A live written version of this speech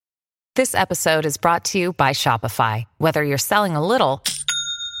This episode is brought to you by Shopify. Whether you're selling a little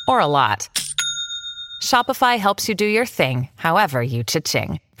or a lot, Shopify helps you do your thing, however you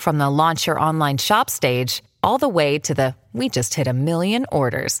cha-ching. From the launch your online shop stage, all the way to the we just hit 1 million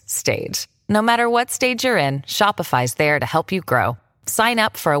orders stage. No matter what stage you're in, Shopify's there to help you grow. Sign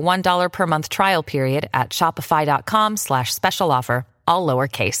up for a $1 per month trial period at shopify.com/special offer, all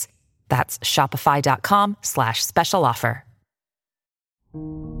lowercase. That's shopify.com/special offer.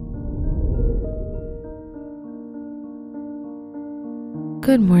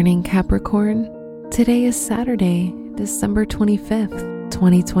 Good morning, Capricorn. Today is Saturday, December 25th,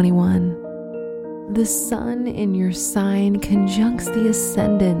 2021. The sun in your sign conjuncts the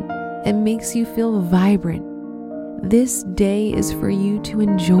ascendant and makes you feel vibrant. This day is for you to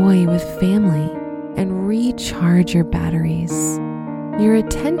enjoy with family and recharge your batteries. Your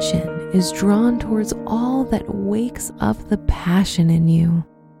attention is drawn towards all that wakes up the passion in you.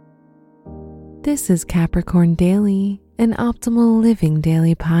 This is Capricorn Daily, an optimal living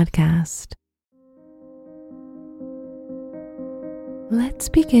daily podcast. Let's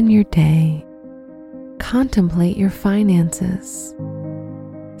begin your day. Contemplate your finances.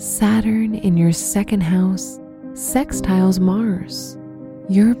 Saturn in your second house sextiles Mars.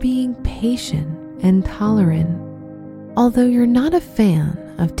 You're being patient and tolerant. Although you're not a fan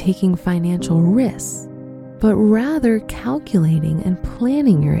of taking financial risks, but rather calculating and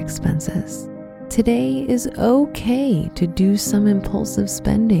planning your expenses, today is okay to do some impulsive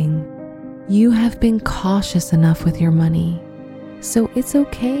spending. You have been cautious enough with your money, so it's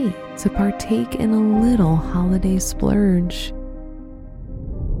okay to partake in a little holiday splurge.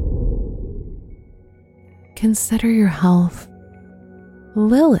 Consider your health.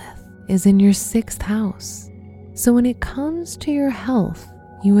 Lilith is in your 6th house, so when it comes to your health,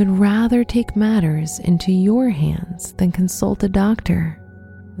 you would rather take matters into your hands than consult a doctor.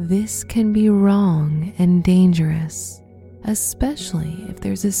 This can be wrong and dangerous, especially if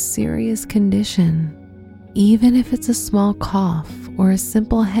there's a serious condition. Even if it's a small cough or a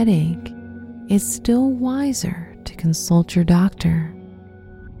simple headache, it's still wiser to consult your doctor.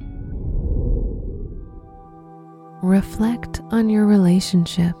 Reflect on your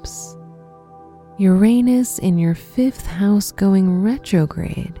relationships. Uranus in your 5th house going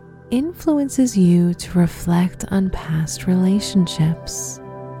retrograde influences you to reflect on past relationships.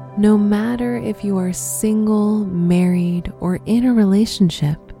 No matter if you are single, married, or in a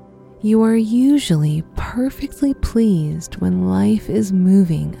relationship, you are usually perfectly pleased when life is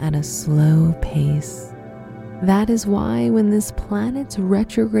moving at a slow pace. That is why when this planet's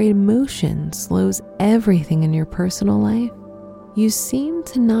retrograde motion slows everything in your personal life, you seem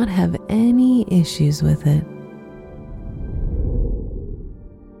to not have any issues with it.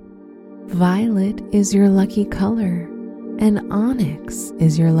 Violet is your lucky color, and onyx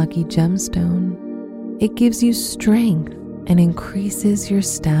is your lucky gemstone. It gives you strength and increases your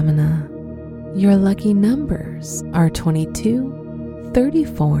stamina. Your lucky numbers are 22,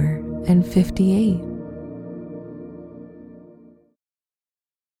 34, and 58.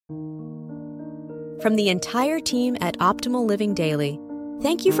 From the entire team at Optimal Living Daily,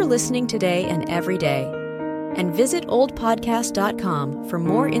 thank you for listening today and every day. And visit oldpodcast.com for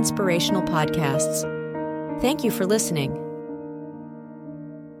more inspirational podcasts. Thank you for listening.